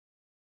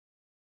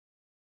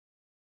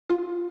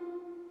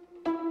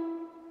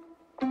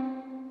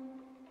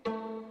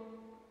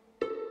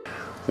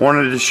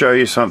Wanted to show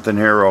you something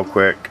here real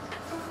quick.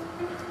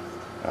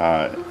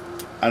 I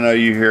know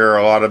you hear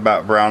a lot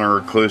about brown and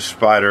recluse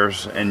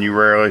spiders and you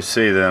rarely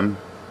see them,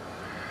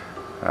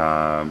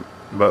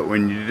 but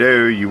when you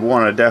do, you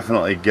want to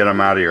definitely get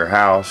them out of your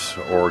house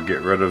or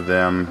get rid of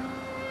them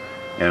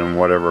in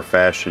whatever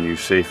fashion you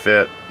see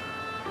fit.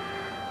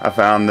 I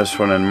found this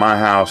one in my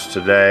house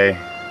today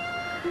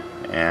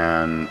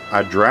and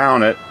I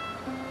drown it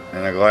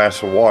in a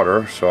glass of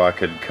water so I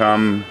could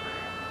come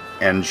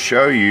and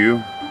show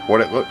you what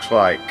it looks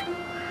like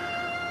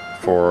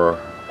for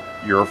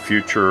your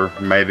future,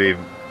 maybe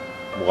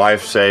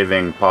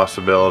life-saving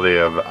possibility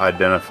of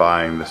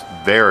identifying this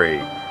very,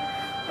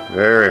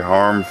 very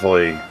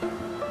harmfully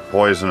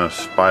poisonous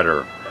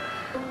spider.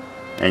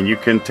 And you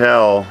can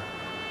tell,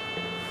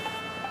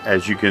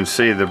 as you can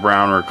see, the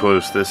brown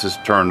recluse, this is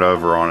turned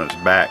over on its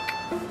back.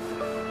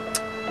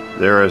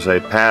 There is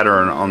a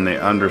pattern on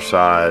the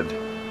underside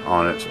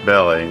on its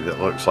belly that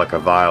looks like a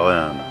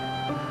violin.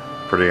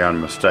 Pretty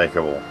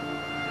unmistakable.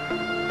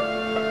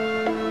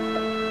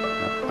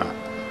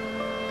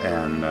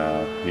 And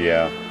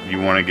yeah, you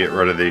want to get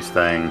rid of these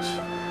things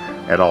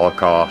at all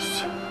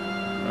costs.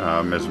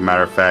 As a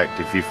matter of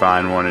fact, if you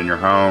find one in your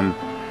home,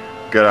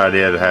 good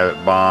idea to have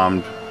it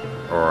bombed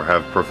or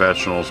have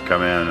professionals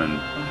come in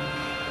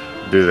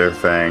and do their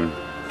thing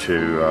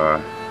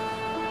to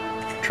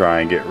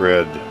try and get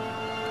rid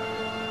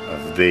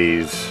of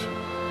these.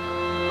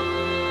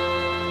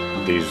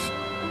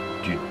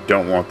 You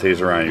don't want these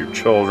around your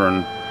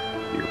children,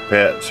 your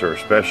pets, or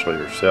especially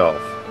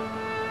yourself.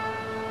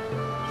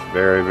 It's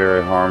very,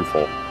 very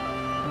harmful.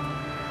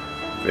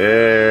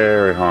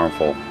 Very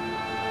harmful.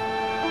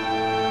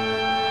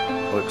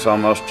 Looks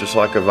almost just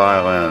like a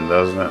violin,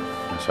 doesn't it?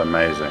 It's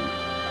amazing.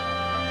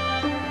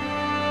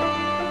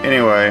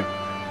 Anyway,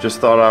 just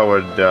thought I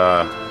would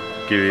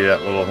give you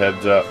that little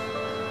heads up.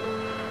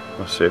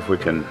 Let's see if we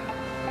can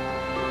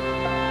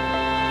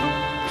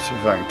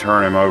if I can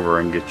turn him over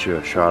and get you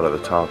a shot of the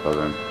top of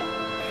him.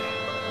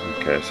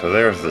 Okay, so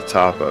there's the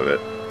top of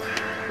it.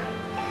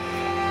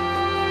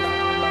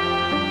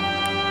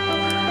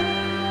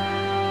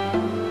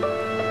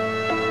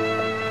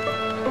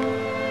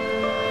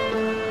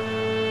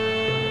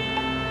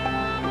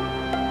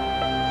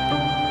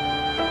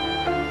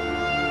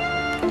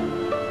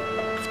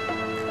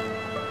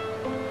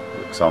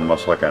 Looks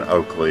almost like an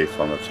oak leaf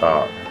on the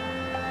top.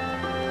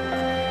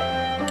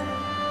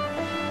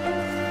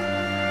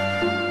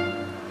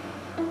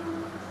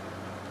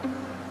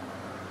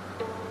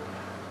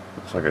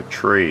 Like a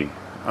tree.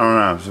 I don't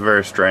know, it's a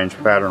very strange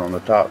pattern on the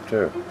top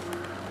too.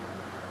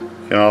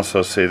 You can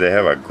also see they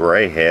have a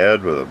gray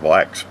head with a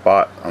black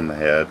spot on the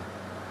head.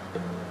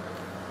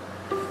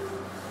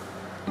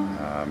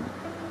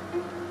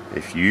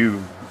 If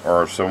you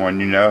or someone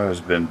you know has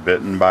been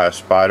bitten by a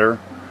spider,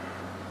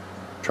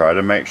 try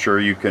to make sure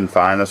you can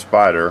find the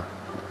spider.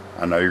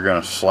 I know you're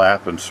going to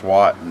slap and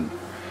swat and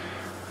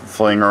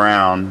fling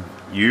around.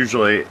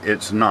 Usually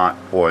it's not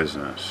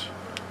poisonous.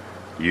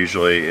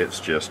 Usually it's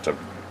just a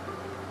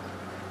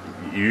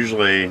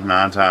Usually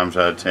 9 times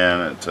out of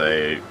 10 it's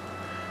a,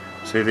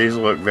 see, these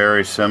look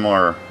very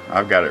similar.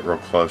 I've got it real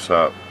close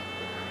up,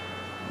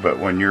 but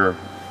when you're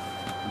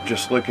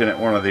just looking at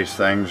one of these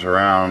things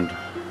around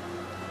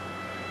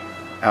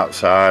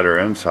outside or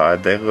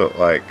inside, they look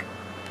like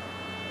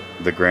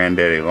the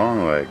granddaddy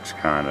longlegs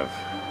kind of.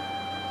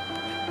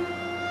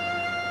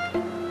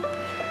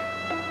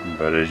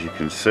 But as you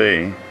can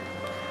see,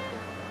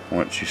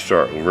 once you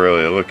start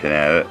really looking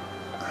at it,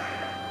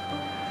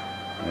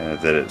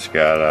 that it's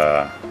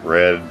got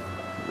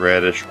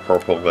reddish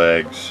purple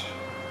legs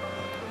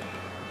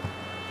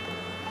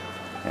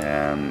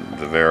and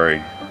the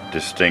very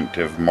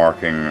distinctive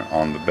marking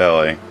on the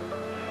belly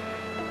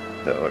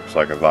that looks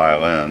like a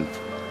violin.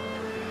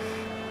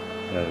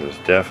 That is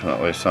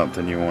definitely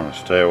something you want to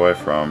stay away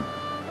from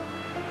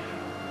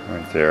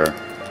right there.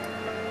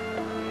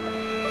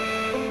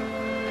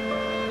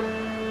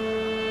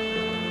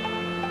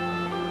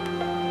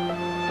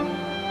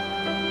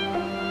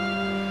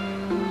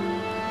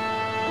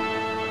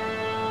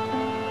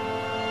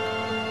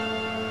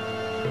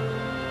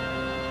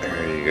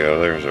 There you go,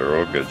 there's a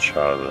real good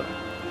shot of the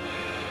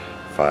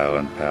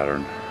violin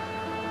pattern.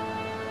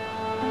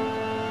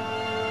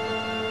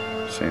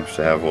 Seems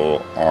to have a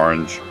little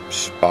orange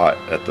spot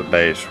at the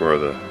base where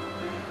the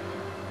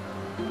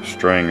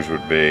strings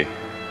would be.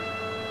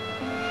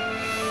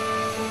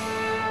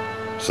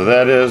 So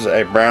that is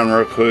a brown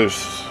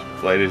recluse,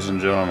 ladies and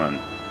gentlemen.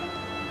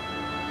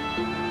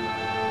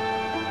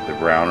 The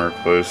brown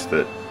recluse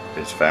that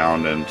is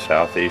found in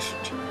southeast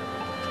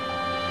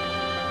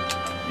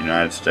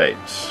United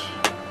States.